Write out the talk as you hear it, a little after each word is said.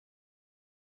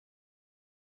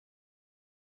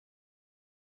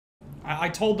I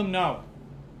told them no.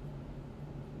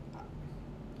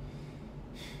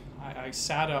 I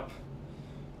sat up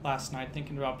last night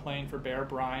thinking about playing for Bear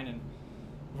Bryant and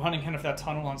running into that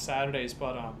tunnel on Saturdays,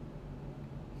 but I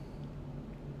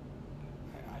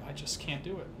just can't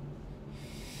do it.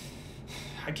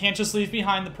 I can't just leave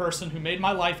behind the person who made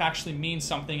my life actually mean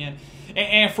something,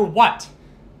 and for what?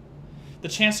 The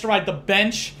chance to ride the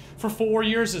bench for 4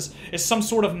 years is some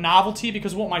sort of novelty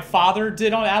because of what my father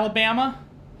did on Alabama?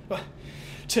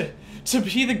 To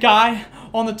be the guy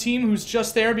on the team who's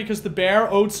just there because the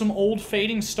Bear owed some old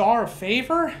fading star a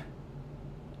favor?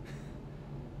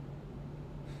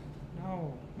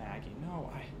 No, Maggie, no.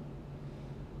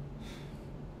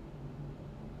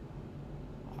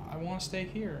 I want to stay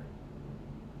here.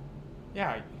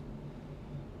 Yeah,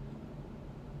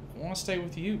 I want to stay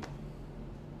with you.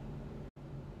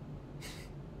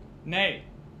 Nay,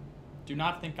 do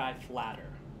not think I flatter.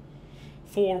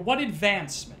 For what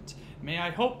advancement may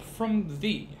I hope from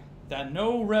thee, that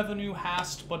no revenue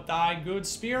hast but thy good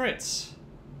spirits,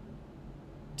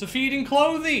 to feed and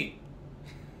clothe thee?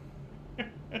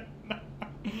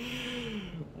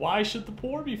 Why should the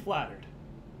poor be flattered?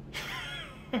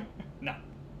 No.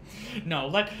 No,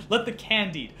 let the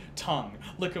candied tongue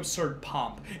lick absurd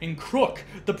pomp, and crook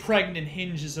the pregnant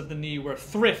hinges of the knee where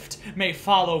thrift may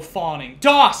follow fawning.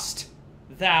 Dost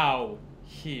thou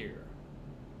hear?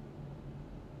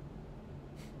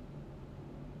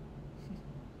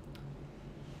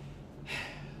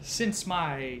 Since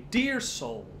my dear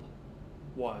soul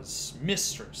was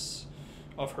mistress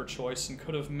of her choice and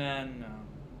could of men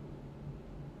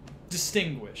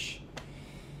distinguish,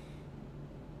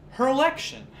 her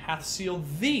election hath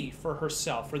sealed thee for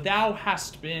herself, for thou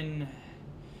hast been,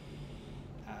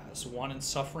 as one in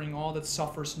suffering all that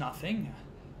suffers nothing,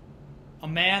 a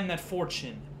man that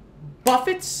fortune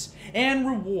buffets and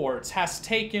rewards hast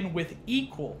taken with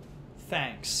equal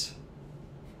thanks.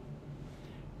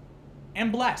 And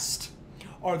blessed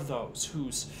are those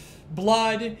whose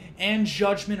blood and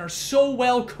judgment are so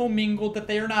well commingled that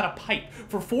they are not a pipe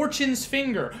for fortune's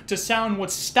finger to sound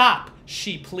what stop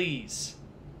she please.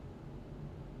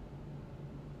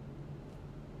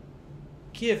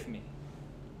 Give me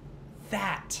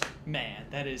that man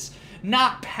that is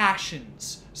not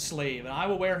passion's slave, and I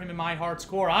will wear him in my heart's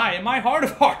core, aye, in my heart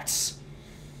of hearts,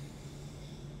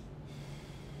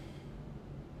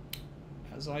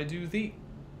 as I do thee.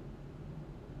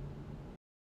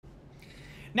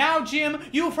 Now, Jim,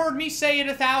 you've heard me say it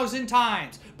 1,000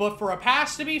 times, but for a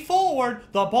pass to be forward,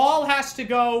 the ball has to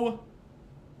go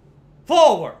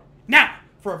forward. Now,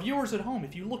 for our viewers at home,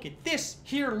 if you look at this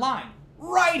here line,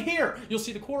 right here, you'll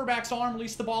see the quarterback's arm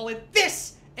release the ball at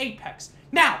this apex.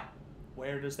 Now,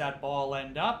 where does that ball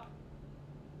end up?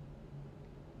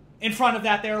 In front of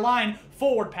that there line,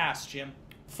 forward pass, Jim.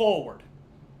 Forward.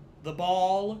 The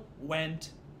ball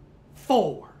went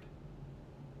forward.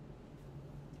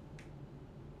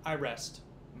 I rest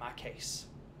my case.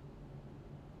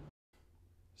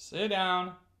 Sit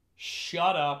down,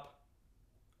 shut up,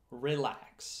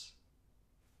 relax.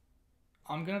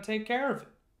 I'm gonna take care of it.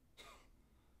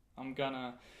 I'm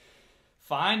gonna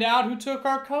find out who took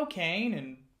our cocaine,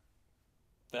 and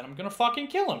then I'm gonna fucking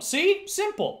kill him. See?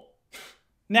 Simple.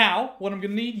 Now, what I'm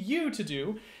gonna need you to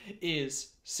do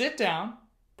is sit down,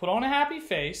 put on a happy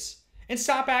face, and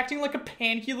stop acting like a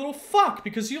panicky little fuck,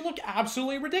 because you look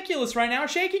absolutely ridiculous right now,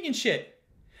 shaking and shit.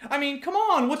 I mean, come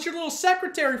on, what's your little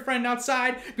secretary friend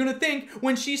outside gonna think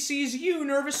when she sees you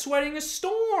nervous sweating a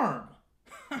storm?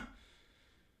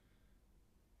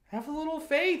 Have a little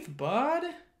faith, bud.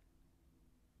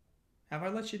 Have I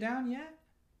let you down yet?